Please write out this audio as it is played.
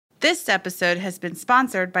This episode has been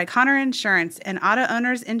sponsored by Connor Insurance and Auto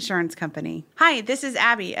Owners Insurance Company. Hi, this is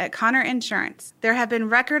Abby at Connor Insurance. There have been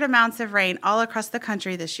record amounts of rain all across the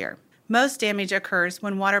country this year. Most damage occurs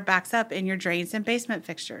when water backs up in your drains and basement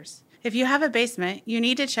fixtures. If you have a basement, you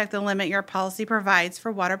need to check the limit your policy provides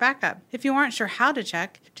for water backup. If you aren't sure how to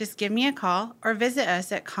check, just give me a call or visit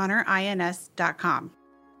us at connorins.com.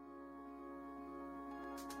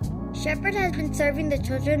 Shepherd has been serving the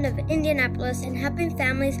children of Indianapolis and helping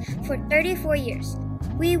families for 34 years.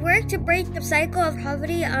 We work to break the cycle of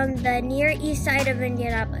poverty on the Near East Side of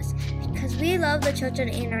Indianapolis because we love the children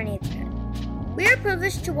in our neighborhood. We are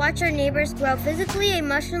privileged to watch our neighbors grow physically,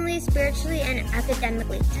 emotionally, spiritually, and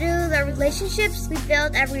academically through the relationships we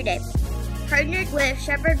build every day. Partnered with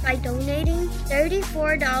Shepherd by donating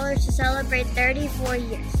 $34 to celebrate 34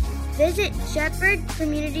 years. Visit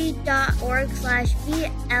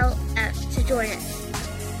shepherdcommunity.org/BLF to join us.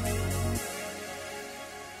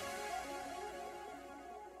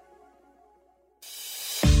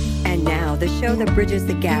 And now, the show that bridges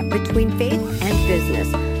the gap between faith and business.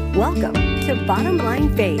 Welcome to Bottom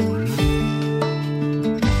Line Faith.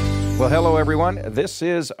 Well, hello, everyone. This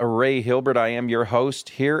is Ray Hilbert. I am your host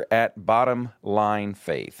here at Bottom Line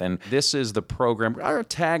Faith. And this is the program. Our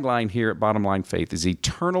tagline here at Bottom Line Faith is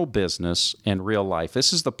eternal business and real life.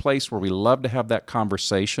 This is the place where we love to have that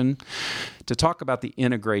conversation, to talk about the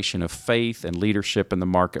integration of faith and leadership in the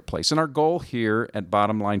marketplace. And our goal here at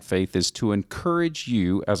Bottom Line Faith is to encourage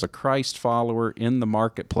you as a Christ follower in the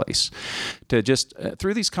marketplace to just,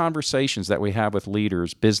 through these conversations that we have with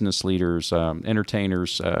leaders, business leaders,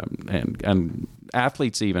 entertainers, and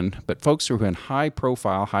athletes even, but folks who are in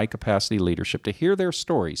high-profile, high-capacity leadership, to hear their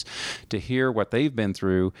stories, to hear what they've been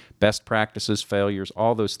through, best practices, failures,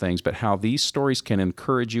 all those things, but how these stories can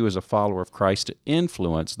encourage you as a follower of Christ to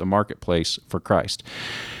influence the marketplace for Christ.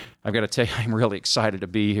 I've got to tell you, I'm really excited to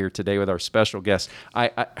be here today with our special guest.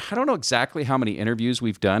 I don't know exactly how many interviews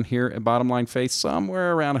we've done here at Bottom Line Faith,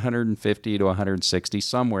 somewhere around 150 to 160,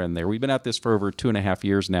 somewhere in there. We've been at this for over 2.5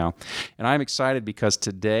 years now, and I'm excited because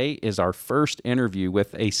today is our first interview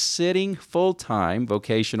with a sitting full-time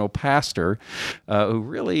vocational pastor who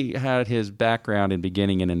really had his background in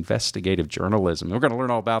beginning in investigative journalism. We're going to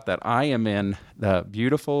learn all about that. I am in the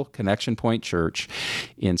beautiful Connection Point Church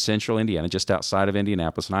in central Indiana, just outside of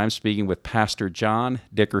Indianapolis, and I'm speaking with Pastor John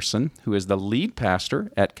Dickerson, who is the lead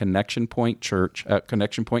pastor at Connection Point Church,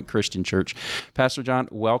 Connection Point Christian Church. Pastor John,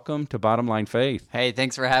 welcome to Bottom Line Faith. Hey,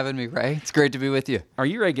 thanks for having me, Ray. It's great to be with you. Are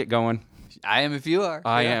you ready to get going? I am if you are.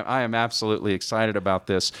 I am absolutely excited about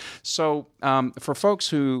this. So for folks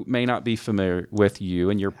who may not be familiar with you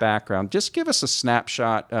and your background, just give us a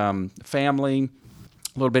snapshot, family,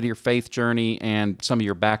 a little bit of your faith journey and some of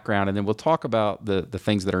your background, and then we'll talk about the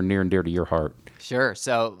things that are near and dear to your heart. Sure.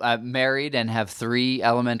 So I'm married and have 3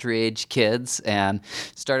 elementary-age kids and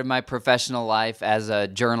started my professional life as a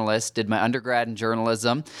journalist, did my undergrad in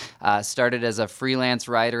journalism, started as a freelance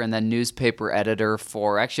writer and then newspaper editor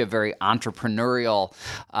for actually a very entrepreneurial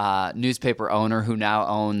newspaper owner who now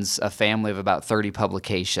owns a family of about 30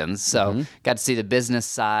 publications. So got to see the business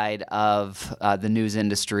side of the news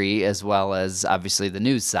industry as well as obviously the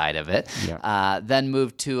news side of it. Yeah. Then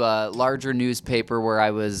moved to a larger newspaper where I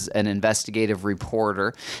was an investigative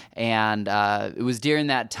reporter, and it was during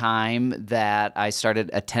that time that I started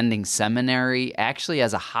attending seminary, actually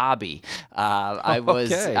as a hobby. I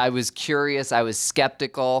was curious, I was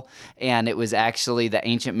skeptical, and it was actually the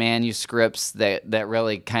ancient manuscripts that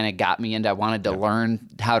really kind of got me into. I wanted to learn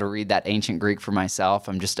how to read that ancient Greek for myself.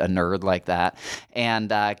 I'm just a nerd like that,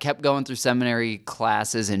 and kept going through seminary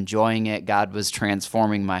classes, enjoying it. God was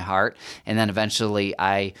transforming my heart, and then eventually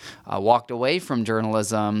I walked away from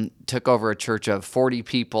journalism, took over a church of 40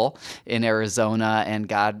 people in Arizona, and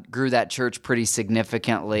God grew that church pretty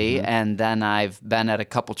significantly. And then I've been at a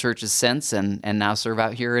couple churches since, and now serve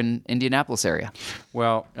out here in Indianapolis area.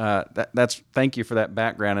 Well, thank you for that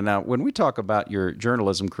background. And now, when we talk about your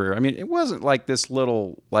journalism career, I mean, it wasn't like this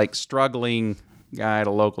little struggling guy at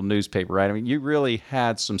a local newspaper, right? I mean, you really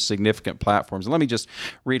had some significant platforms. And let me just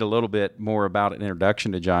read a little bit more about an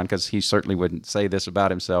introduction to John, because he certainly wouldn't say this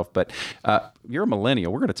about himself, but you're a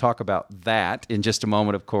millennial. We're going to talk about that in just a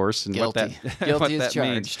moment, of course, and what that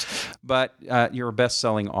means. But you're a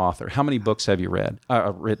best-selling author. How many books have you written at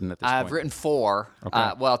this point? I've written 4.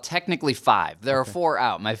 Okay. Well, technically 5. There are 4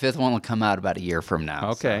 out. My 5th one will come out about a year from now.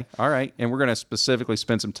 Okay. So. All right. And we're going to specifically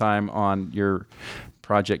spend some time on your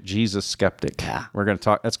Project Jesus Skeptic. Yeah. We're going to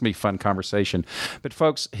talk. That's going to be a fun conversation. But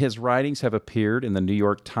folks, his writings have appeared in the New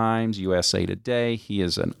York Times, USA Today. He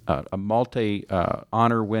is a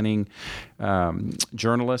multi-honor-winning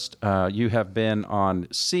journalist. You have been on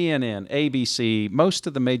CNN, ABC, most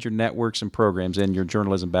of the major networks and programs in your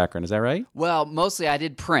journalism background. Is that right? Well, mostly I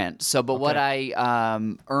did print. But what I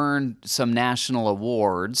earned some national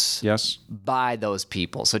awards Yes. by those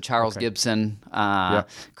people. So Charles Gibson, Yeah.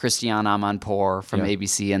 Christiane Amanpour from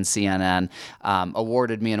ABC and CNN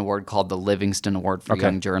awarded me an award called the Livingston Award for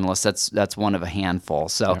Young Journalists. That's one of a handful.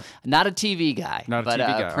 So not a TV guy, but TV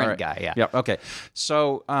guy. a print All right. guy. Yeah. Yep. Okay.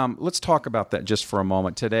 So let's talk about that just for a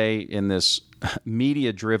moment. Today, in this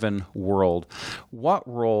media-driven world, what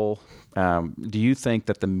role do you think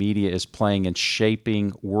that the media is playing in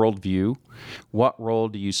shaping worldview? What role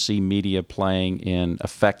do you see media playing in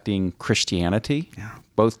affecting Christianity,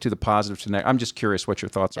 both to the positive to the negative? I'm just curious what your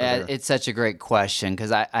thoughts are there. It's such a great question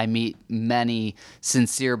because I meet many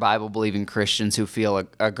sincere Bible-believing Christians who feel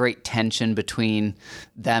a great tension between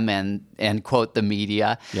them and quote, the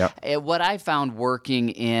media. Yep. What I found working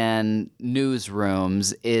in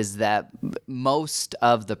newsrooms is that most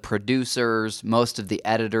of the producers, most of the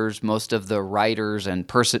editors, most of the writers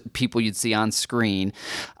and people you'd see on screen,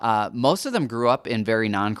 most of them grew up in very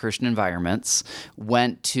non-Christian environments,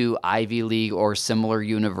 went to Ivy League or similar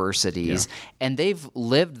universities, and they've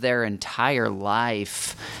lived their entire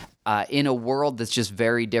life in a world that's just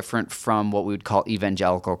very different from what we would call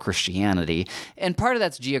evangelical Christianity. And part of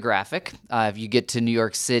that's geographic. If you get to New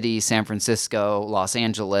York City, San Francisco, Los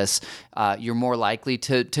Angeles, you're more likely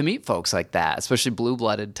to meet folks like that, especially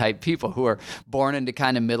blue-blooded type people who are born into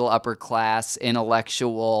kind of middle, upper class,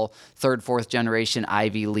 intellectual, third, fourth generation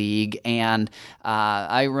Ivy League. And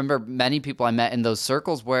I remember many people I met in those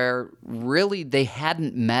circles where really they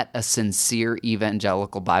hadn't met a sincere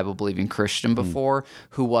evangelical Bible-believing Christian before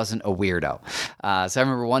who wasn't a weirdo. So I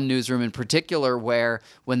remember one newsroom in particular where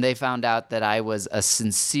when they found out that I was a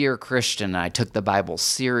sincere Christian and I took the Bible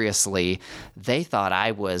seriously, they thought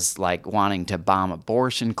I was like wanting to bomb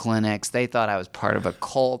abortion clinics. They thought I was part of a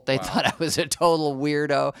cult. They thought I was a total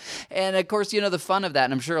weirdo. And of course, the fun of that,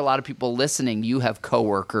 and I'm sure a lot of people listening, you have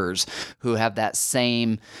coworkers who have that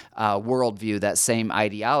same worldview, that same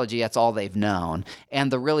ideology. That's all they've known.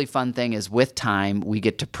 And the really fun thing is with time, we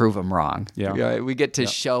get to prove them wrong. Yeah. We get to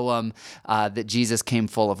show them that Jesus came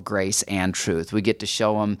full of grace and truth. We get to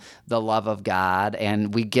show them the love of God,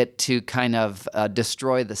 and we get to kind of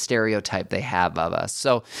destroy the stereotype they have of us.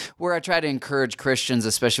 So where I try to encourage Christians,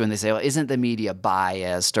 especially when they say, well, isn't the media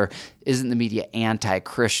biased or isn't the media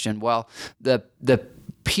anti-Christian? Well, the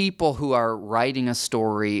people who are writing a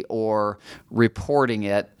story or reporting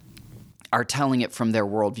it are telling it from their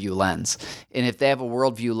worldview lens. And if they have a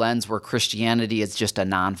worldview lens where Christianity is just a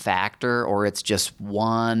non-factor or it's just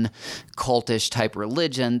one cultish type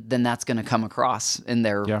religion, then that's going to come across in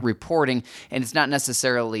their reporting. And it's not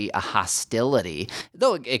necessarily a hostility,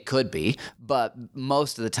 though it could be, but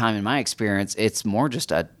most of the time in my experience, it's more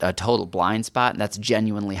just a total blind spot, and that's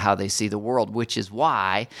genuinely how they see the world, which is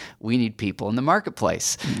why we need people in the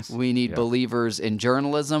marketplace. We need believers in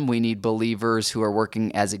journalism. We need believers who are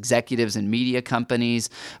working as executives in media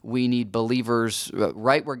companies. We need believers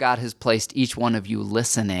right where God has placed each one of you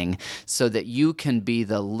listening so that you can be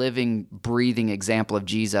the living, breathing example of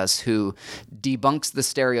Jesus who debunks the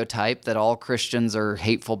stereotype that all Christians are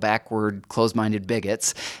hateful, backward, closed-minded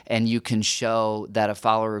bigots, and you can show that a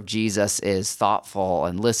follower of Jesus is thoughtful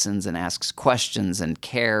and listens and asks questions and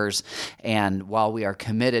cares. And while we are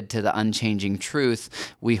committed to the unchanging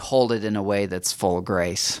truth, we hold it in a way that's full of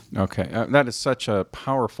grace. Okay. That is such a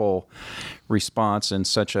powerful response and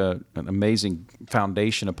such an amazing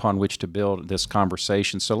foundation upon which to build this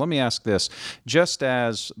conversation. So let me ask this: just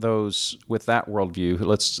as those with that worldview,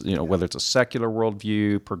 whether it's a secular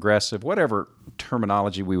worldview, progressive, whatever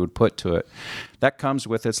terminology we would put to it, that comes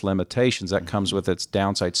with its limitations, that comes with its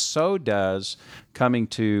downsides. So does coming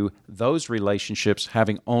to those relationships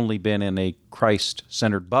having only been in a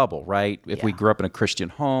Christ-centered bubble, right? If we grew up in a Christian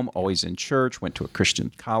home, always in church, went to a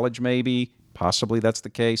Christian college maybe, possibly that's the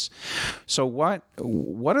case. So what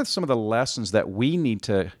are some of the lessons that we need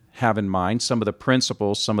to have in mind, some of the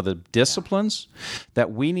principles, some of the disciplines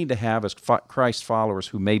that we need to have as Christ followers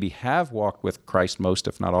who maybe have walked with Christ most,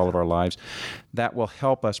 if not all of our lives, that will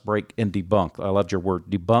help us break and debunk, I loved your word,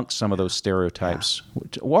 debunk some of those stereotypes.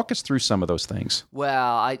 Walk us through some of those things.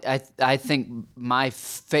 Well, I think my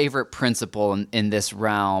favorite principle in this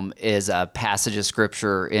realm is a passage of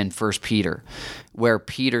Scripture in 1 Peter, where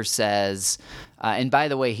Peter says, And by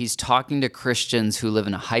the way, he's talking to Christians who live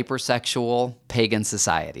in a hypersexual pagan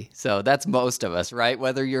society. So that's most of us, right?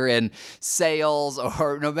 Whether you're in sales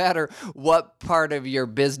or no matter what part of your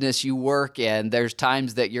business you work in, there's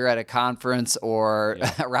times that you're at a conference or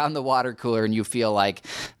around the water cooler and you feel like,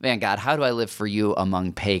 man, God, how do I live for you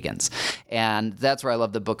among pagans? And that's where I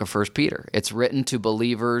love the book of 1 Peter. It's written to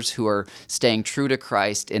believers who are staying true to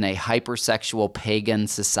Christ in a hypersexual pagan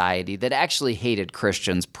society that actually hated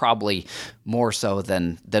Christians, probably more so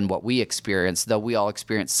than what we experience, though we all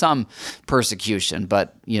experience some persecution,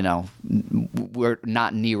 but, we're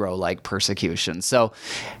not Nero-like persecution. So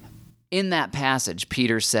in that passage,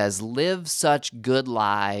 Peter says, live such good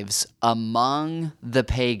lives among the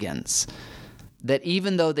pagans that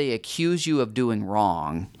even though they accuse you of doing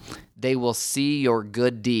wrong, they will see your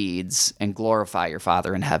good deeds and glorify your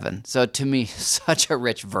Father in heaven. So to me, such a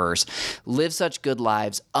rich verse. Live such good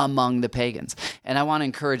lives among the pagans. And I want to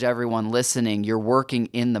encourage everyone listening, you're working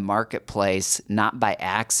in the marketplace, not by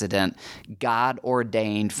accident. God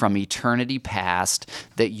ordained from eternity past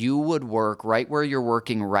that you would work right where you're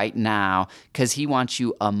working right now because he wants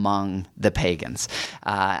you among the pagans.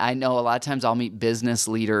 I know a lot of times I'll meet business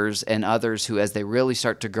leaders and others who, as they really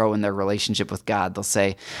start to grow in their relationship with God, they'll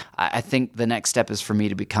say, I think the next step is for me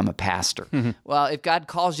to become a pastor. Mm-hmm. Well, if God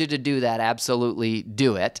calls you to do that, absolutely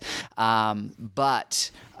do it.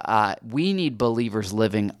 But we need believers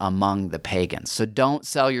living among the pagans. So don't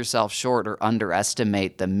sell yourself short or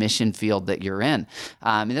underestimate the mission field that you're in.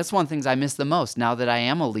 And that's one of the things I miss the most now that I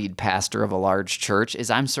am a lead pastor of a large church is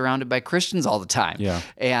I'm surrounded by Christians all the time. Yeah.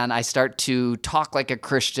 And I start to talk like a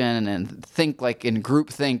Christian and think like in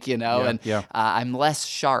groupthink, I'm less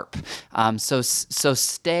sharp. So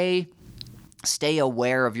stay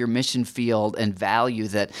aware of your mission field and value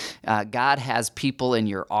that God has people in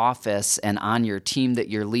your office and on your team that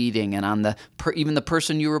you're leading and on even the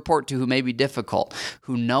person you report to who may be difficult,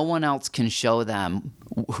 who no one else can show them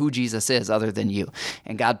who Jesus is other than you.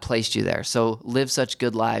 And God placed you there. So live such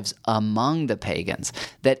good lives among the pagans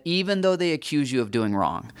that even though they accuse you of doing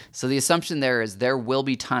wrong. So the assumption there is there will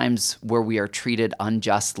be times where we are treated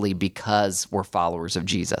unjustly because we're followers of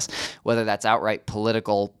Jesus, whether that's outright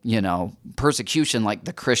political, persecution like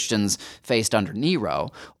the Christians faced under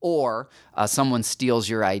Nero, or someone steals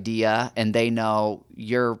your idea and they know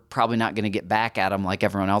you're probably not going to get back at them like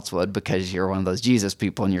everyone else would because you're one of those Jesus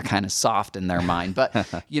people and you're kind of soft in their mind. But,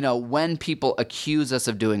 when people accuse us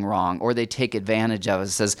of doing wrong or they take advantage of us,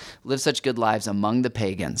 it says, live such good lives among the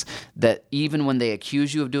pagans that even when they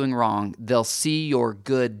accuse you of doing wrong, they'll see your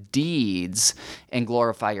good deeds and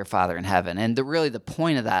glorify your Father in heaven. And really the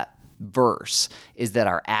point of that verse is that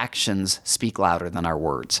our actions speak louder than our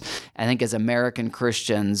words. I think as American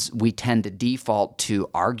Christians, we tend to default to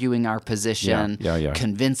arguing our position,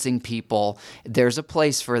 convincing people. There's a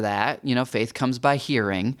place for that. Faith comes by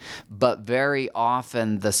hearing, but very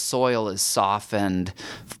often the soil is softened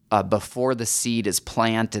before the seed is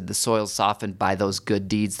planted. The soil is softened by those good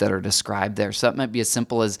deeds that are described there. So that might be as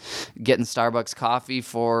simple as getting Starbucks coffee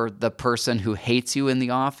for the person who hates you in the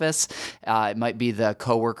office. It might be the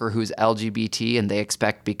coworker who's LGBT and they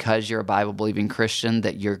expect because you're a Bible-believing Christian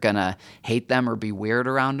that you're going to hate them or be weird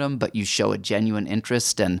around them, but you show a genuine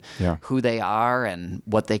interest in who they are and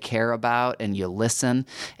what they care about, and you listen.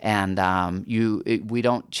 And we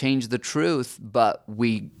don't change the truth, but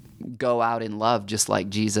we go out in love just like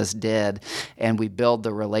Jesus did, and we build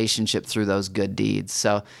the relationship through those good deeds.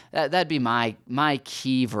 So that'd be my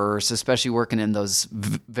key verse, especially working in those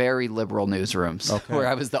very liberal newsrooms where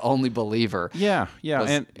I was the only believer.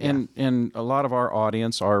 And a lot of our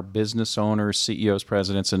audience are business owners, CEOs,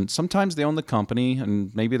 presidents, and sometimes they own the company,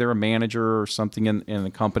 and maybe they're a manager or something in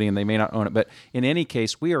the company, and they may not own it. But in any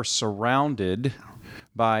case, we are surrounded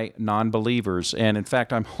by non-believers. And in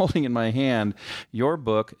fact, I'm holding in my hand your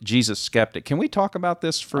book, Jesus Skeptic. Can we talk about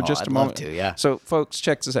this for just a moment? I'd love to, yeah. So folks,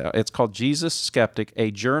 check this out. It's called Jesus Skeptic,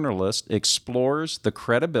 a journalist explores the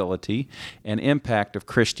credibility and impact of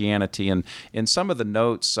Christianity. And in some of the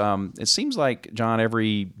notes, it seems like, John,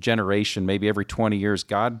 every generation, maybe every 20 years,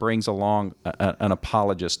 God brings along an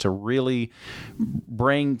apologist to really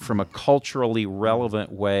bring from a culturally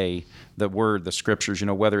relevant way the word, the scriptures,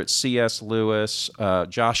 whether it's C.S. Lewis,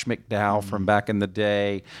 Josh McDowell from back in the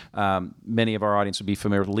day. Many of our audience would be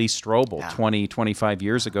familiar with Lee Strobel 20, 25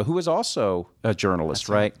 years ago, who was also a journalist,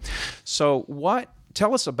 right? So what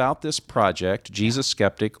tell us about this project, Jesus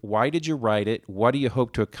Skeptic. Why did you write it? What do you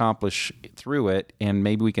hope to accomplish through it? And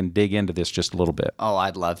maybe we can dig into this just a little bit. Oh,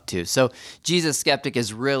 I'd love to. So Jesus Skeptic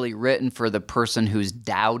is really written for the person who's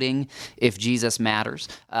doubting if Jesus matters.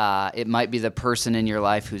 It might be the person in your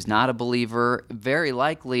life who's not a believer. Very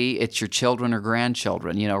likely it's your children or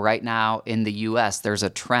grandchildren. You know, right now in the U.S., there's a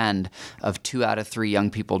trend of 2 out of 3 young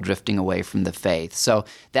people drifting away from the faith. So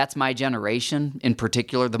that's my generation, in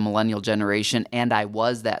particular, the millennial generation, and I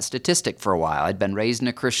was that statistic for a while. I'd been raised in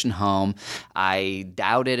a Christian home. I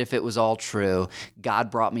doubted if it was all true. God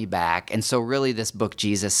brought me back. And so really this book,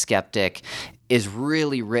 Jesus Skeptic, is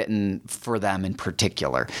really written for them in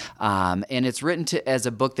particular. And it's written as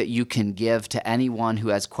a book that you can give to anyone who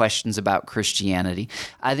has questions about Christianity.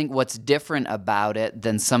 I think what's different about it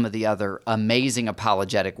than some of the other amazing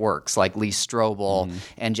apologetic works like Lee Strobel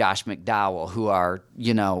and Josh McDowell, who are,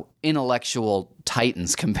 you know, intellectual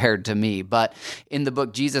titans compared to me. But in the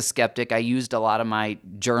book Jesus Skeptic, I used a lot of my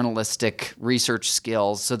journalistic research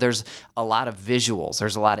skills. So there's a lot of visuals,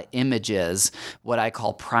 there's a lot of images, what I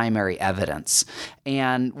call primary evidence.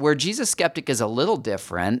 And where Jesus Skeptic is a little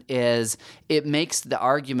different is it makes the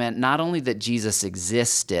argument not only that Jesus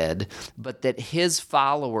existed, but that his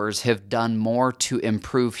followers have done more to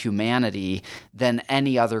improve humanity than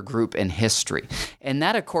any other group in history. And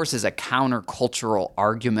that, of course, is a countercultural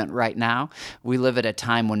argument right now. We live at a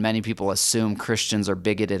time when many people assume Christians are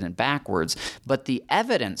bigoted and backwards, but the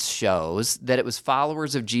evidence shows that it was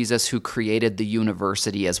followers of Jesus who created the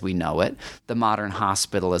university as we know it, the modern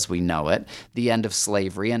hospital as we know it, the end of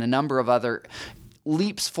slavery, and a number of other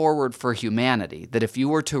leaps forward for humanity, that if you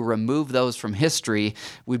were to remove those from history,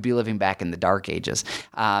 we'd be living back in the Dark Ages.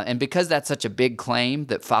 And because that's such a big claim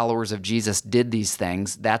that followers of Jesus did these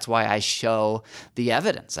things, that's why I show the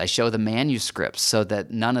evidence. I show the manuscripts so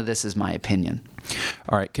that none of this is my opinion.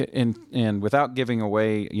 All right, and without giving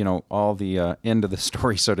away, you know, all the end of the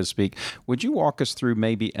story, so to speak, would you walk us through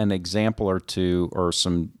maybe an example or two or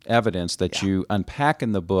some evidence that you unpack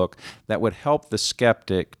in the book that would help the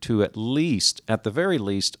skeptic to at the very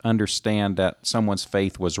least, understand that someone's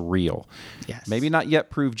faith was real? Yes. Maybe not yet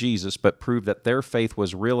prove Jesus, but prove that their faith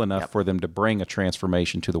was real enough for them to bring a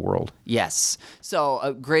transformation to the world. Yes. So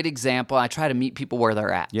a great example, I try to meet people where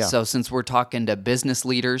they're at. Yeah. So since we're talking to business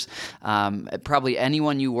leaders, probably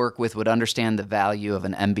anyone you work with would understand the value of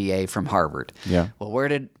an MBA from Harvard. Yeah. Well, where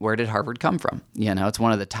did Harvard come from? You know, it's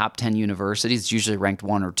one of the top 10 universities. It's usually ranked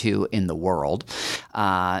 1 or 2 in the world.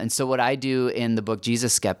 And so what I do in the book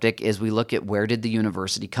Jesus Skeptic is we look at where did the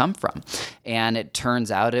university come from? And it turns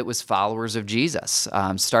out it was followers of Jesus,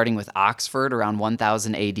 starting with Oxford around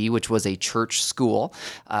 1000 AD, which was a church school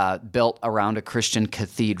built around a Christian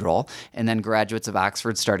cathedral. And then graduates of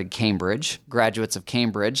Oxford started Cambridge. Graduates of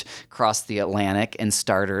Cambridge crossed the Atlantic and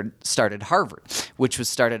started Harvard, which was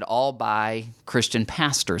started all by Christian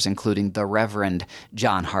pastors, including the Reverend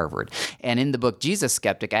John Harvard. And in the book Jesus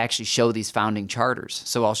Skeptic, I actually show these founding charters.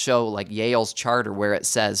 So I'll show like Yale's charter where it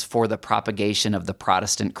says, for the propagation of the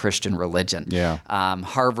Protestant Christian religion. Yeah.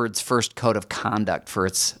 Harvard's first code of conduct for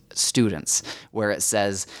its students, where it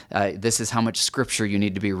says this is how much scripture you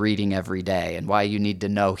need to be reading every day and why you need to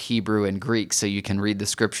know Hebrew and Greek so you can read the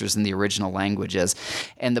scriptures in the original languages.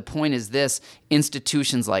 And the point is this: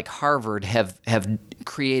 institutions like Harvard have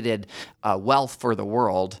created wealth for the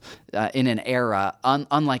world in an era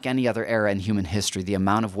unlike any other era in human history. The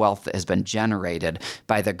amount of wealth that has been generated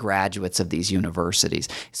by the graduates of these universities.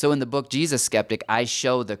 So in the book Jesus Skeptic, I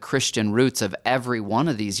show the Christian roots of every one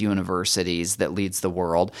of these universities that leads the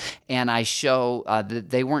world, and I show that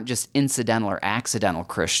they weren't just incidental or accidental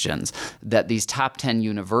Christians, that these top 10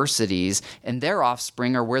 universities and their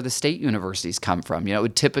offspring are where the state universities come from. You know, it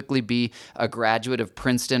would typically be a graduate of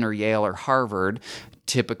Princeton or Yale or Harvard,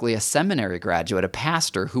 typically a seminary graduate, a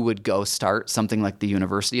pastor who would go start something like the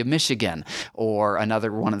University of Michigan or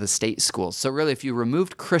another one of the state schools. So really, if you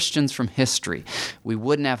removed Christians from history, we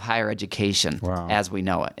wouldn't have higher education as we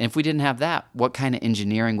know it. And if we didn't have that, what kind of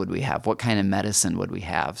engineering would we have? What kind of medicine would we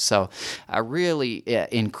have? So really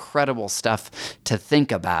incredible stuff to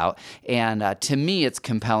think about. And to me, it's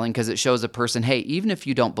compelling because it shows a person, hey, even if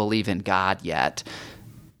you don't believe in God yet,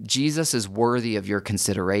 Jesus is worthy of your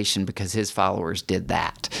consideration because his followers did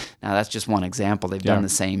that. Now, that's just one example. They've done the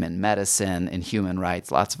same in medicine, in human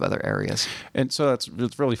rights, lots of other areas. And so it's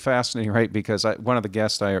really fascinating, right? Because one of the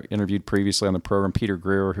guests I interviewed previously on the program, Peter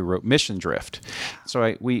Greer, who wrote Mission Drift. So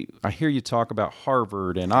I hear you talk about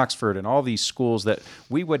Harvard and Oxford and all these schools that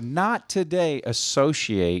we would not today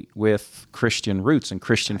associate with Christian roots and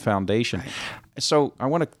Christian foundation. Right. So I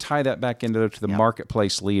want to tie that back into the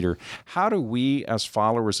marketplace leader. How do we, as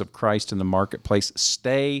followers of Christ in the marketplace,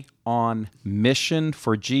 stay on mission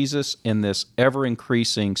for Jesus in this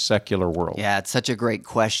ever-increasing secular world? Yeah, it's such a great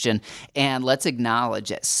question. And let's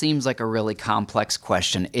acknowledge it seems like a really complex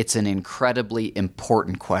question. It's an incredibly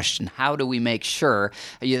important question. How do we make sure,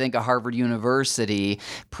 you think of Harvard University,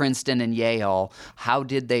 Princeton, and Yale, how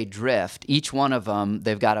did they drift? Each one of them,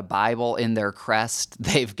 they've got a Bible in their crest.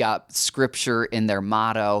 They've got scripture in their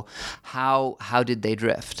motto. How did they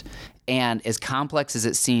drift? And as complex as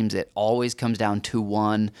it seems, it always comes down to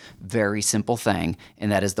one very simple thing,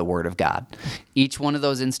 and that is the Word of God. Each one of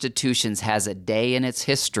those institutions has a day in its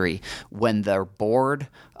history when their board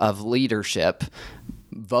of leadership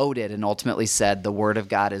voted and ultimately said the Word of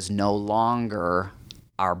God is no longer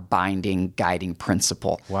our binding, guiding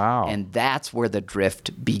principle. Wow. And that's where the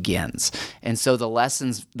drift begins. And so the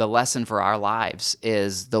lesson for our lives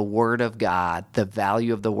is the Word of God, the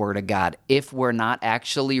value of the Word of God. If we're not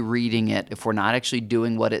actually reading it, if we're not actually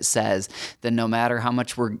doing what it says, then no matter how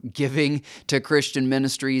much we're giving to Christian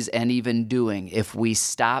ministries and even doing, if we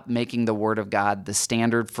stop making the Word of God the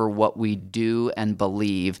standard for what we do and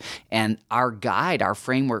believe and our guide, our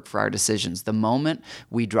framework for our decisions, the moment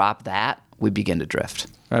we drop that, we begin to drift.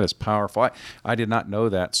 That is powerful. I did not know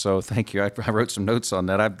that, so thank you. I wrote some notes on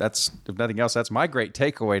that. That's, if nothing else, that's my great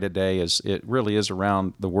takeaway today. Is it really is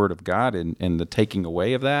around the Word of God, and the taking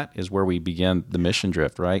away of that is where we begin the mission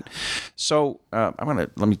drift, right? So try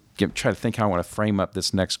to think how I want to frame up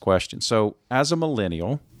this next question. So as a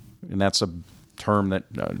millennial, and that's a term that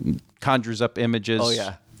conjures up images. Oh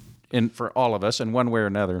yeah. And for all of us, in one way or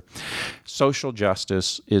another, social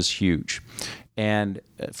justice is huge. And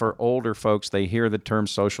for older folks, they hear the term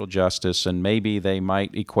social justice, and maybe they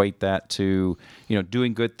might equate that to,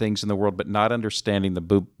 doing good things in the world, but not understanding the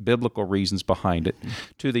biblical reasons behind it.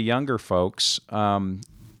 To the younger folks,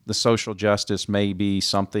 the social justice may be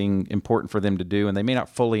something important for them to do, and they may not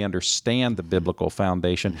fully understand the biblical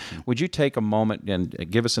foundation. Mm-hmm. Would you take a moment and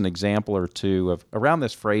give us an example or two of around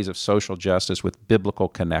this phrase of social justice with biblical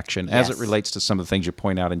connection as it relates to some of the things you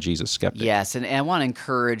point out in Jesus Skeptic? Yes, and I want to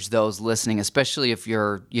encourage those listening, especially if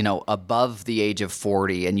you're, above the age of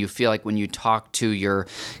 40 and you feel like when you talk to your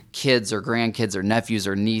kids or grandkids or nephews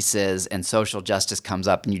or nieces and social justice comes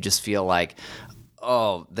up and you just feel like,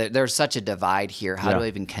 oh, there's such a divide here. How do I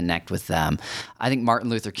even connect with them? I think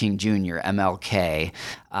Martin Luther King Jr., MLK,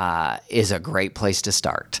 is a great place to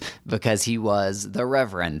start because he was the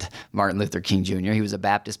Reverend Martin Luther King Jr. He was a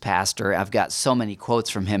Baptist pastor. I've got so many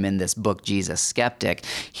quotes from him in this book, Jesus Skeptic.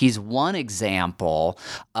 He's one example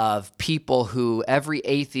of people who every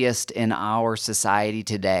atheist in our society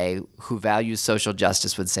today who values social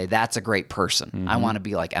justice would say, that's a great person. Mm-hmm. I want to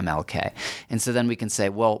be like MLK. And so then we can say,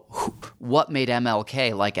 well, what made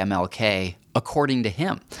MLK like MLK according to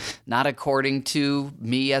him, not according to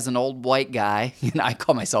me as an old white guy? I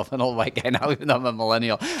call myself an old white guy now, even though I'm a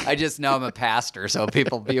millennial. I just know I'm a pastor, so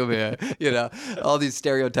people view me, all these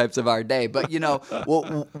stereotypes of our day. But,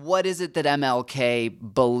 what is it that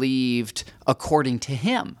MLK believed according to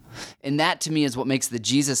him? And that, to me, is what makes the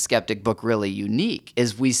Jesus Skeptic book really unique,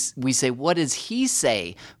 is we say, what does he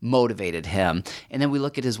say motivated him? And then we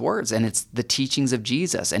look at his words, and it's the teachings of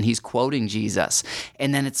Jesus, and he's quoting Jesus.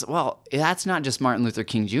 And then it's, that's not just Martin Luther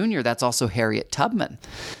King Jr., that's also Harriet Tubman.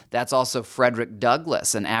 That's also Frederick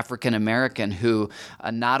Douglass, an African-American who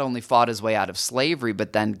not only fought his way out of slavery,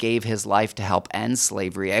 but then gave his life to help end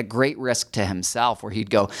slavery at great risk to himself, where he'd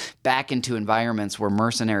go back into environments where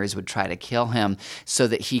mercenaries would try to kill him so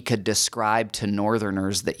that he could describe to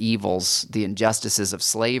Northerners the evils, the injustices of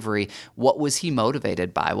slavery. What was he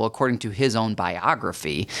motivated by? Well, according to his own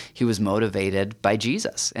biography, he was motivated by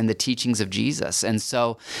Jesus and the teachings of Jesus. And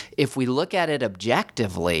so if we look at it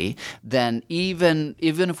objectively, then even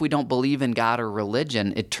if we don't believe in God or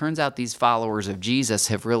religion, it turns out these followers of Jesus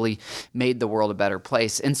have really made the world a better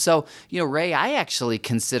place. And so, Ray, I actually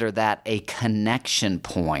consider that a connection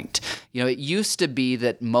point. It used to be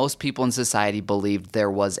that most people in society believed there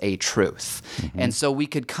was a truth. Mm-hmm. And so we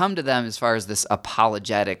could come to them as far as this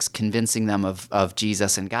apologetics, convincing them of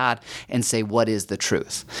Jesus and God, and say, what is the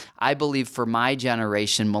truth? I believe for my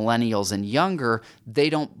generation, millennials and younger, they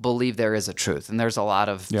don't believe there is a truth. And there's a lot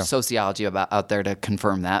of sociology out there to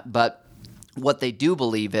confirm that. But what they do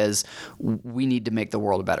believe is we need to make the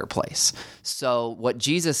world a better place. So what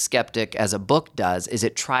Jesus Skeptic as a book does is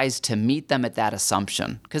it tries to meet them at that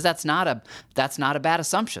assumption, because that's not a bad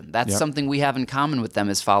assumption. That's something we have in common with them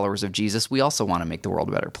as followers of Jesus. We also want to make the world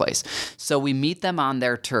a better place. So we meet them on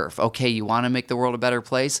their turf. Okay, you want to make the world a better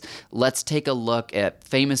place? Let's take a look at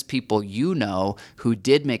famous people who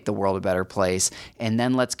did make the world a better place, and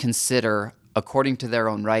then let's consider according to their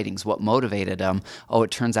own writings, what motivated them? Oh,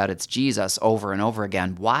 it turns out it's Jesus over and over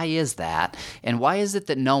again. Why is that? And why is it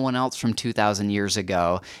that no one else from 2,000 years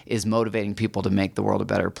ago is motivating people to make the world a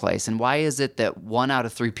better place? And why is it that 1 out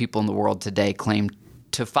of 3 people in the world today claim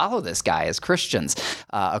to follow this guy as Christians,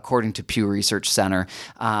 according to Pew Research Center?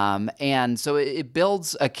 And so it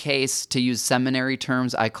builds a case, to use seminary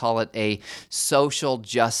terms, I call it a social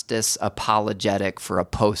justice apologetic for a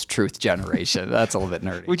post-truth generation. That's a little bit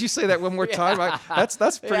nerdy. Would you say that one more time?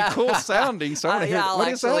 That's pretty cool sounding. So I want to hear I'll what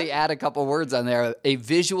is that? actually add a couple words on there. A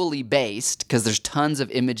visually based, because there's tons of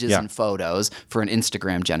images and photos for an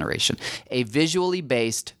Instagram generation. A visually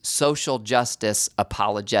based social justice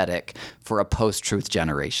apologetic for a post-truth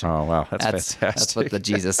generation. Oh, wow. That's fantastic. That's what the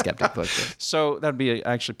Jesus Skeptic book is. So that'd be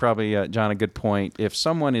actually probably, John, a good point. If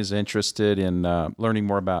someone is interested in learning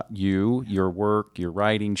more about you, your work, your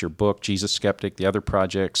writings, your book, Jesus Skeptic, the other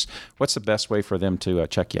projects, what's the best way for them to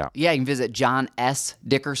check you out? Yeah, you can visit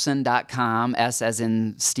johnsdickerson.com, S as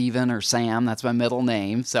in Stephen or Sam. That's my middle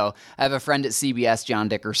name. So I have a friend at CBS, John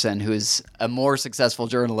Dickerson, who's a more successful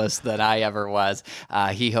journalist than I ever was.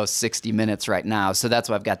 He hosts 60 Minutes right now. So that's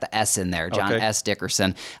why I've got the S in there, John S.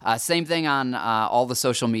 Dickerson. Same thing on all the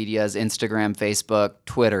social medias, Instagram, Facebook,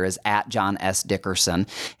 Twitter is at John S. Dickerson.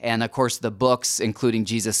 And of course, the books, including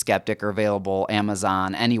Jesus Skeptic, are available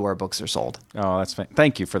Amazon, anywhere books are sold. Oh, that's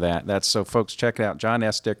thank you for that. That's so, folks, check it out,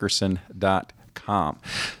 johnsdickerson.com.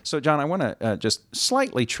 So, John, I want to just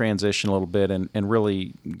slightly transition a little bit and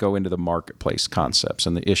really go into the marketplace concepts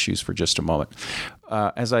and the issues for just a moment.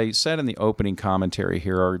 As I said in the opening commentary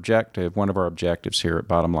here, one of our objectives here at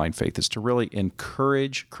Bottom Line Faith is to really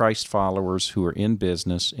encourage Christ followers who are in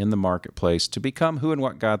business, in the marketplace, to become who and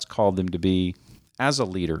what God's called them to be as a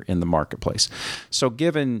leader in the marketplace. So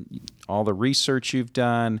given all the research you've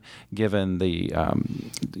done, given the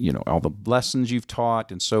all the lessons you've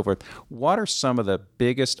taught and so forth, what are some of the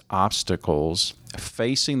biggest obstacles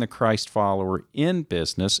facing the Christ follower in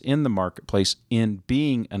business, in the marketplace, in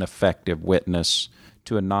being an effective witness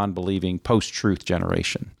to a non-believing post-truth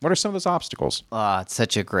generation? What are some of those obstacles? It's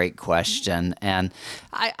such a great question. And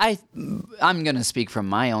I'm going to speak from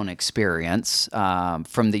my own experience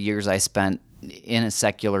from the years I spent in a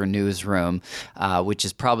secular newsroom, which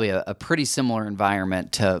is probably a pretty similar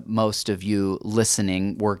environment to most of you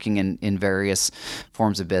listening, working in various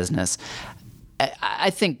forms of business. I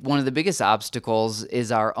think one of the biggest obstacles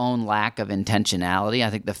is our own lack of intentionality. I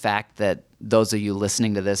think the fact that those of you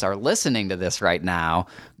listening to this are listening to this right now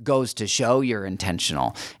goes to show you're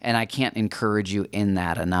intentional. And I can't encourage you in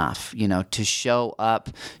that enough, to show up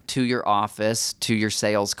to your office, to your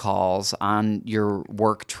sales calls, on your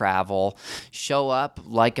work travel, show up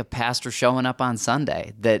like a pastor showing up on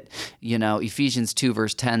Sunday. That, Ephesians 2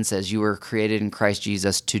 verse 10 says you were created in Christ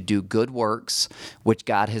Jesus to do good works, which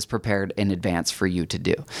God has prepared in advance for you to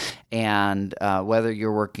do. And whether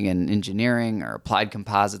you're working in engineering or applied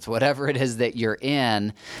composites, whatever it is that you're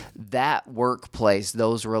in, that workplace,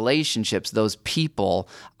 those relationships, those people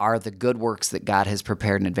are the good works that God has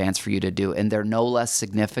prepared in advance for you to do. And they're no less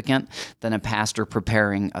significant than a pastor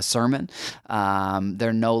preparing a sermon.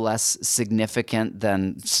 They're no less significant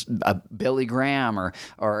than a Billy Graham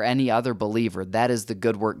or any other believer. That is the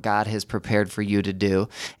good work God has prepared for you to do.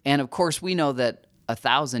 And of course, we know that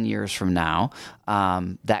 1,000 years from now,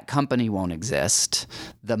 that company won't exist.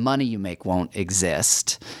 The money you make won't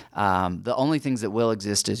exist. The only things that will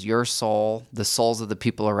exist is your soul, the souls of the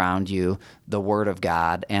people around you, the Word of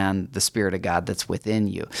God, and the Spirit of God that's within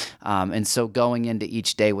you. And so going into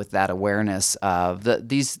each day with that awareness of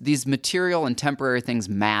these material and temporary things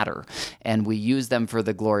matter, and we use them for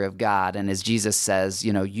the glory of God. And as Jesus says,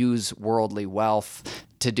 use worldly wealth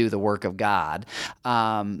to do the work of God.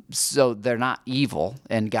 So they're not evil,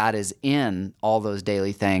 and God is in all those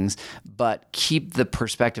daily things, but keep the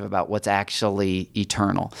perspective about what's actually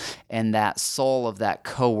eternal. And that soul of that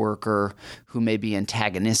coworker who may be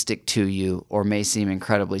antagonistic to you or may seem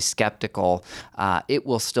incredibly skeptical, it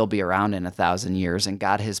will still be around in 1,000 years. And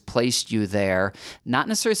God has placed you there, not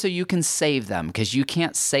necessarily so you can save them, because you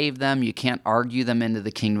can't save them, you can't argue them into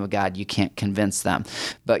the kingdom of God, you can't convince them.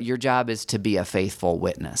 But your job is to be a faithful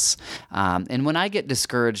witness. And when I get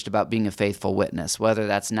discouraged about being a faithful witness, whether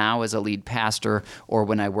that's now as a lead pastor or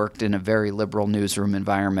when I worked in a very liberal newsroom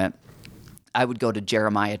environment, I would go to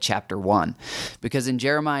Jeremiah chapter 1. Because in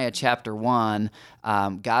Jeremiah chapter 1,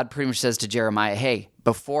 God pretty much says to Jeremiah, hey,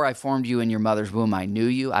 before I formed you in your mother's womb, I knew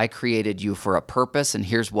you. I created you for a purpose, and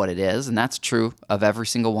here's what it is. And that's true of every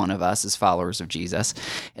single one of us as followers of Jesus.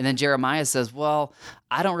 And then Jeremiah says, well,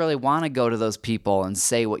 I don't really want to go to those people and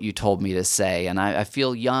say what you told me to say. And I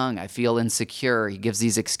feel young. I feel insecure. He gives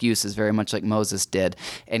these excuses very much like Moses did.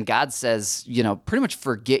 And God says, pretty much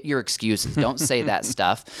forget your excuses. Don't say that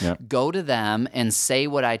stuff. Yep. Go to them and say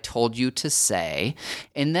what I told you to say.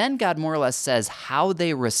 And then God more or less says how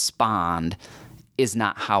they respond is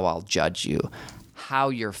not how I'll judge you. How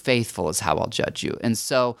you're faithful is how I'll judge you. And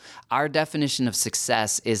so our definition of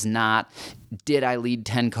success is not, did I lead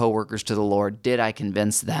 10 coworkers to the Lord? Did I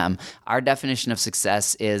convince them? Our definition of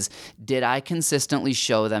success is, did I consistently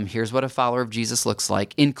show them, here's what a follower of Jesus looks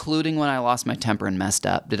like, including when I lost my temper and messed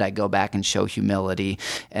up? Did I go back and show humility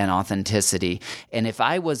and authenticity? And if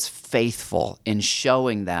I was faithful in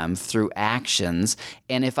showing them through actions,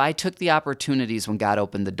 and if I took the opportunities when God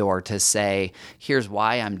opened the door to say, here's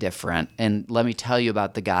why I'm different, and let me tell you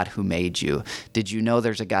about the God who made you. Did you know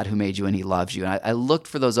there's a God who made you and he loves you? And I looked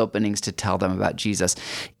for those openings to tell them about Jesus.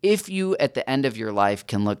 If you, at the end of your life,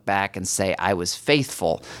 can look back and say, I was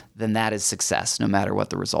faithful, then that is success, no matter what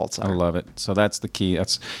the results are. I love it. So that's the key.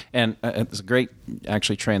 It's a great,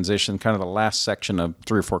 actually, transition, kind of the last section of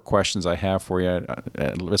 3 or 4 questions I have for you.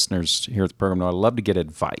 Listeners here at the program know I love to get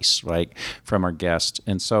advice, right, from our guests.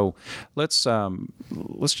 And so let's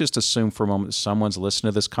just assume for a moment that someone's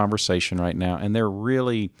listening to this conversation right now, and they're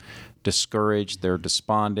really discouraged, they're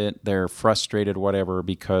despondent, they're frustrated, whatever,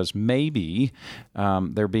 because maybe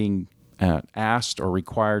they're being asked or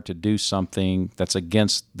required to do something that's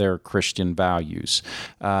against their Christian values,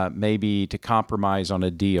 maybe to compromise on a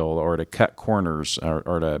deal or to cut corners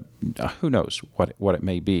or to, who knows what it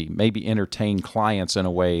may be, maybe entertain clients in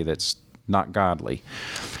a way that's not godly.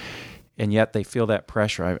 And yet they feel that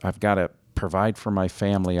pressure. I've got to provide for my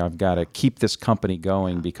family. I've got to keep this company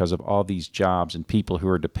going because of all these jobs and people who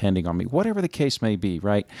are depending on me, whatever the case may be,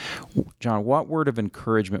 right? John, what word of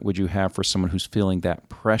encouragement would you have for someone who's feeling that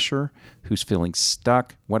pressure, who's feeling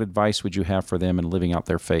stuck? What advice would you have for them in living out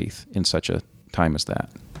their faith in such a time as that?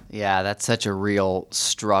 Yeah, that's such a real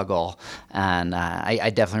struggle, and I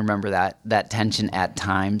definitely remember that tension at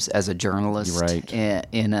times as a journalist, right,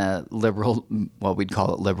 in a liberal, well, we'd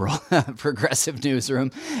call it liberal, progressive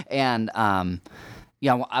newsroom, and I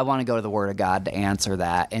want to go to the Word of God to answer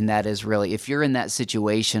that, and that is really, if you're in that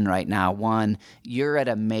situation right now, one, you're at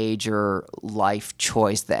a major life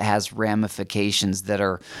choice that has ramifications that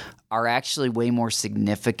are actually way more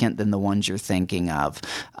significant than the ones you're thinking of.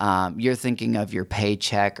 You're thinking of your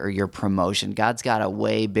paycheck or your promotion. God's got a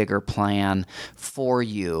way bigger plan for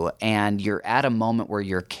you, and you're at a moment where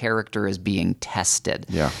your character is being tested.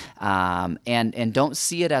 Yeah. And don't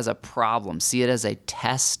see it as a problem. See it as a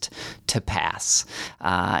test to pass.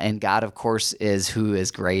 And God, of course, is who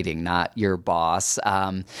is grading, not your boss.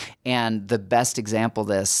 And the best example of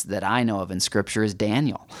this that I know of in Scripture is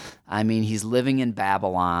Daniel. I mean, he's living in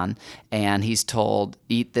Babylon, and he's told,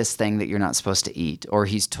 eat this thing that you're not supposed to eat, or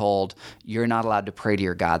he's told, you're not allowed to pray to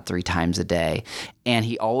your God 3 times a day. And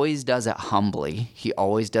he always does it humbly. He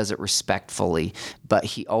always does it respectfully, but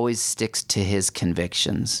he always sticks to his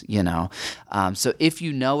convictions, So if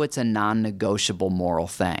you know it's a non-negotiable moral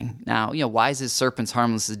thing. Now, wise as serpents,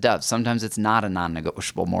 harmless as doves. Sometimes it's not a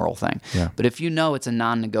non-negotiable moral thing. Yeah. But if you know it's a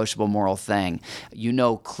non-negotiable moral thing, you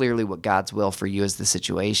know clearly what God's will for you is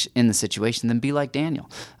in the situation, then be like Daniel.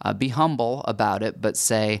 Be humble about it, but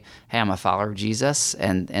say, hey, I'm a follower of Jesus,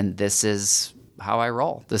 and this is how I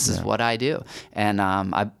roll. This is what I do. And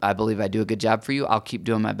I believe I do a good job for you. I'll keep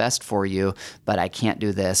doing my best for you, but I can't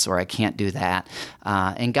do this or I can't do that.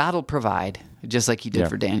 And God will provide, just like he did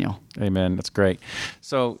for Daniel. Amen. That's great.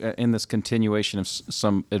 So in this continuation of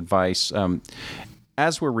some advice,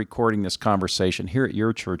 as we're recording this conversation here at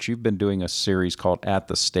your church, you've been doing a series called At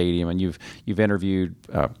the Stadium, and you've interviewed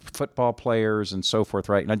football players and so forth,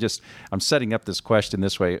 right? And I'm setting up this question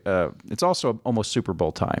this way. It's also almost Super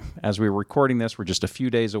Bowl time. As we were recording this, we're just a few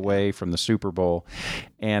days away from the Super Bowl,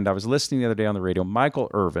 and I was listening the other day on the radio. Michael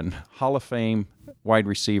Irvin, Hall of Fame wide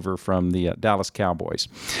receiver from the Dallas Cowboys,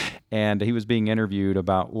 and he was being interviewed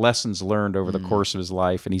about lessons learned over the course of his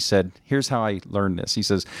life, and he said, here's how I learned this. He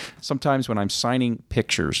says, sometimes when I'm signing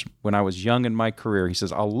pictures, when I was young in my career, he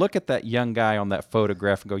says, I'll look at that young guy on that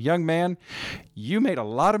photograph and go, young man, you made a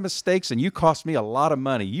lot of mistakes and you cost me a lot of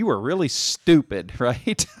money. You were really stupid,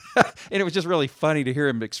 right? And it was just really funny to hear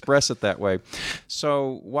him express it that way.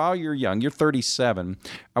 So while you're young, you're 37,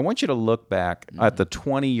 I want you to look back at the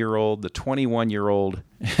 20-year-old, the 21-year-old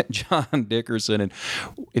John Dickerson, and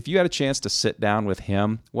if you had a chance to sit down with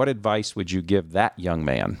him, what advice would you give that young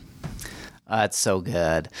man? It's so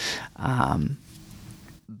good.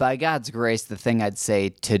 by God's grace, the thing I'd say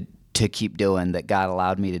to keep doing that God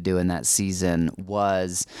allowed me to do in that season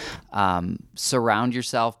was surround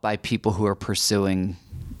yourself by people who are pursuing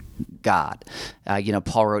God.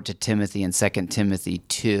 Paul wrote to Timothy in 2 Timothy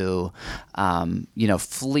 2,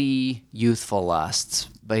 flee youthful lusts.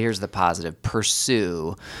 But here's the positive: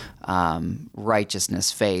 pursue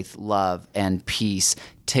righteousness, faith, love, and peace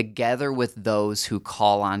together with those who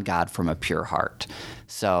call on God from a pure heart.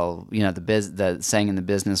 So, the saying in the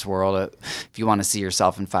business world, if you want to see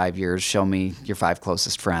yourself in 5 years, show me your 5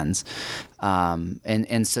 closest friends.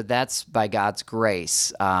 And so that's by God's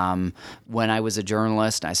grace. When I was a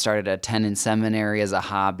journalist, I started attending seminary as a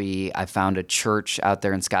hobby. I found a church out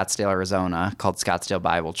there in Scottsdale, Arizona called Scottsdale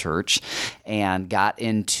Bible Church, and got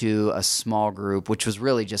into a small group, which was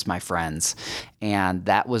really just my friends. And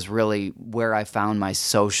that was really where I found my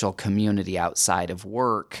social community outside of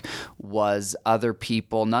work, was other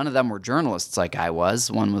people. None of them were journalists like I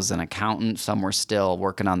was. One was an accountant. Some were still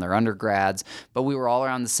working on their undergrads. But we were all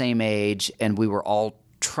around the same age, and we were all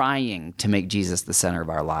trying to make Jesus the center of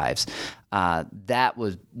our lives. That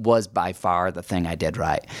was by far the thing I did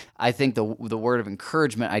right. I think the word of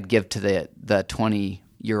encouragement I'd give to the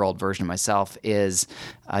 20-year-old version of myself is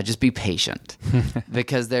just be patient,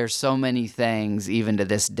 because there's so many things even to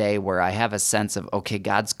this day where I have a sense of, okay,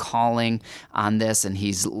 God's calling on this and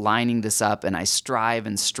he's lining this up, and I strive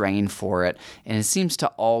and strain for it, and it seems to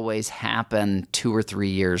always happen 2 or 3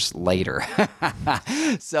 years later.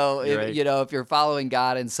 So if you're following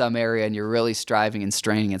God in some area and you're really striving and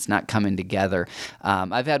straining, it's not coming together.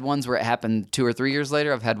 I've had ones where it happened 2 or 3 years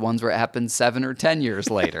later. I've had ones where it happened 7 or 10 years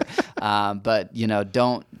later. But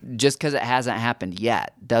don't, just because it hasn't happened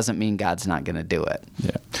yet doesn't mean God's not going to do it.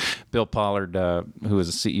 Yeah. Bill Pollard, who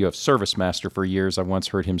was the CEO of ServiceMaster for years, I once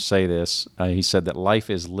heard him say this. He said that life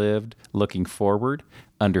is lived looking forward,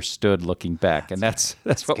 understood looking back. And that's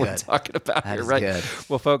what good. We're talking about that here, is right? Good.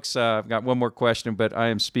 Well, folks, I've got one more question, but I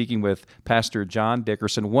am speaking with Pastor John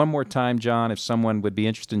Dickerson. One more time, John, if someone would be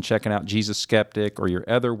interested in checking out Jesus Skeptic or your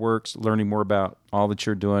other works, learning more about all that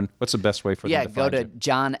you're doing, what's the best way for them to find you? Yeah, go to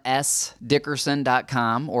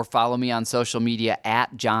johnsdickerson.com or follow me on social media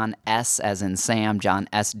at John S. as in Sam, John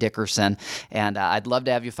S. Dickerson. And I'd love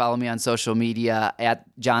to have you follow me on social media at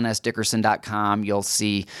johnsdickerson.com. You'll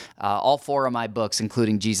see all 4 of my books,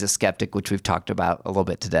 including Jesus Skeptic, which we've talked about a little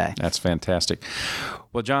bit today. That's fantastic.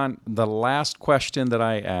 Well, John, the last question that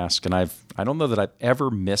I ask, and I don't know that I've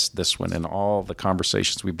ever missed this one in all the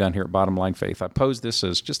conversations we've done here at Bottom Line Faith. I pose this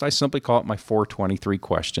as I simply call it my 423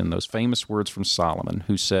 question, those famous words from Solomon,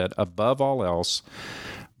 who said, above all else,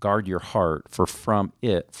 guard your heart, for from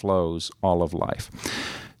it flows all of life.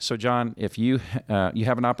 So, John, if you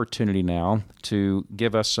have an opportunity now to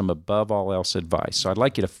give us some above all else advice. So I'd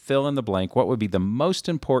like you to fill in the blank. What would be the most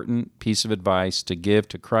important piece of advice to give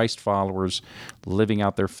to Christ followers living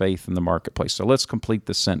out their faith in the marketplace? So let's complete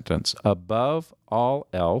the sentence. Above all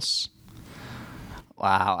else.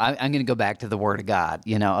 Wow. I'm going to go back to the Word of God.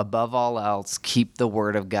 Above all else, keep the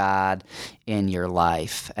Word of God in your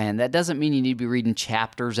life. And that doesn't mean you need to be reading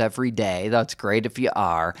chapters every day. That's great if you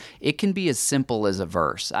are. It can be as simple as a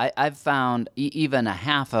verse. I've found even a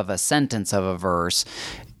half of a sentence of a verse,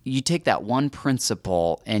 you take that one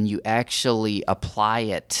principle and you actually apply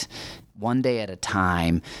it one day at a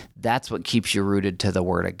time. That's what keeps you rooted to the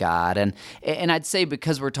Word of God. And I'd say,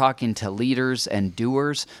 because we're talking to leaders and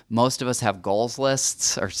doers, most of us have goals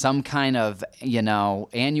lists or some kind of,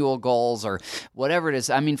 annual goals or whatever it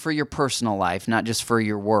is. I mean, for your personal life, not just for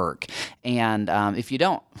your work. And if you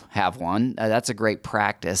don't have one, that's a great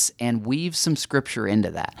practice. And weave some scripture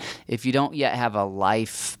into that. If you don't yet have a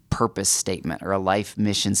life purpose statement or a life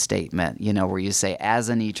mission statement, where you say, as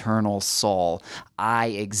an eternal soul, I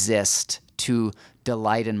exist to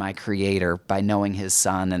delight in my Creator by knowing His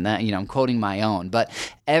Son, and that, I'm quoting my own. But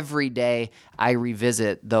every day I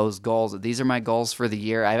revisit those goals. These are my goals for the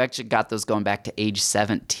year. I've actually got those going back to age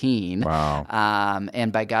 17. Wow.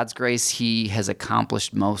 And by God's grace, He has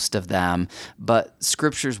accomplished most of them, but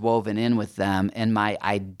Scripture's woven in with them, and my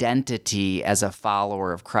identity as a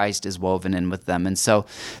follower of Christ is woven in with them. And so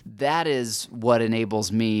that is what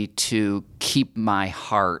enables me to keep my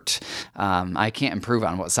heart. I can't improve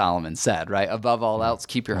on what Solomon said, right? Above all else,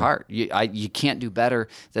 keep your heart. You can't do better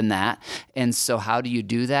than that. And so how do you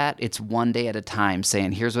do that? It's one day at a time,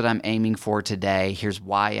 saying, here's what I'm aiming for today. Here's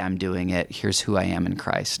why I'm doing it. Here's who I am in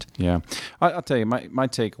Christ. Yeah. I'll tell you, my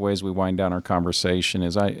takeaway as we wind down our conversation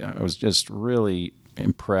is I was just really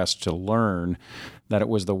impressed to learn that it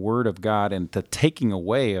was the Word of God and the taking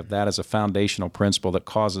away of that as a foundational principle that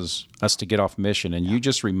causes us to get off mission. And you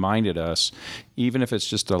just reminded us, even if it's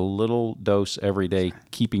just a little dose every day,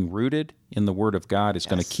 keeping rooted in the Word of God is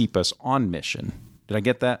going to keep us on mission. Did I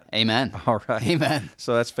get that? Amen. All right. Amen.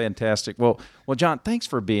 So that's fantastic. Well, John, thanks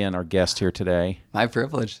for being our guest here today. My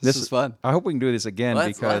privilege. This is fun. I hope we can do this again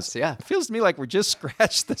because it feels to me like we're just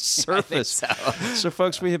scratched the surface. I think so. So,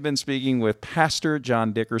 folks, we have been speaking with Pastor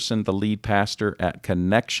John Dickerson, the lead pastor at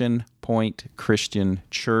Connection Point Christian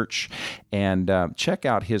Church. And check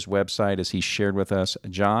out his website, as he shared with us,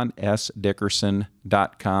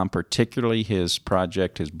 johnsdickerson.com, particularly his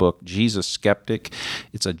project, his book, Jesus Skeptic.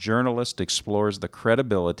 It's a journalist explores the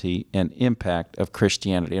credibility and impact of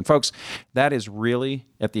Christianity. And folks, that is really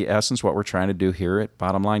at the essence what we're trying to do here at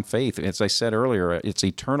Bottom Line Faith. As I said earlier, it's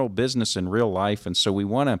eternal business in real life, and so we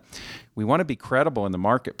want to be credible in the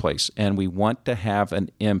marketplace, and we want to have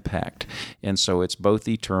an impact. And so it's both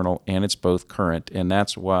eternal and it's both current, and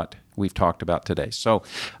that's what we've talked about today. So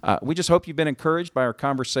we just hope you've been encouraged by our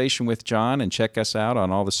conversation with John, and check us out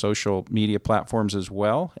on all the social media platforms as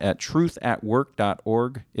well. At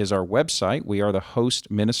truthatwork.org is our website. We are the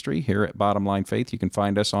host ministry here at Bottom Line Faith. You can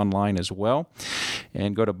find us online as well.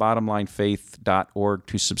 And go to bottomlinefaith.org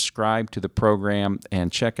to subscribe to the program and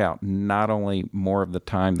check out not only more of the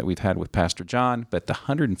time that we've had with Pastor John, but the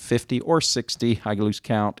 150 or 60, I lose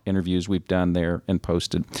count, interviews we've done there and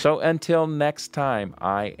posted. So until next time,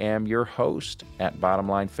 I am your host at Bottom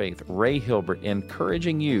Line Faith, Ray Hilbert,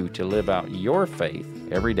 encouraging you to live out your faith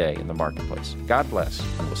every day in the marketplace. God bless,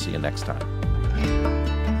 and we'll see you next time.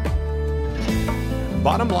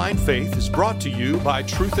 Bottom Line Faith is brought to you by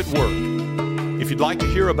Truth at Work. If you'd like to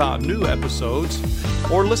hear about new episodes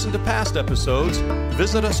or listen to past episodes,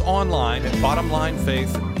 visit us online at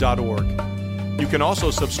bottomlinefaith.org. You can also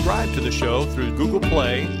subscribe to the show through Google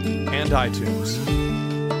Play and iTunes.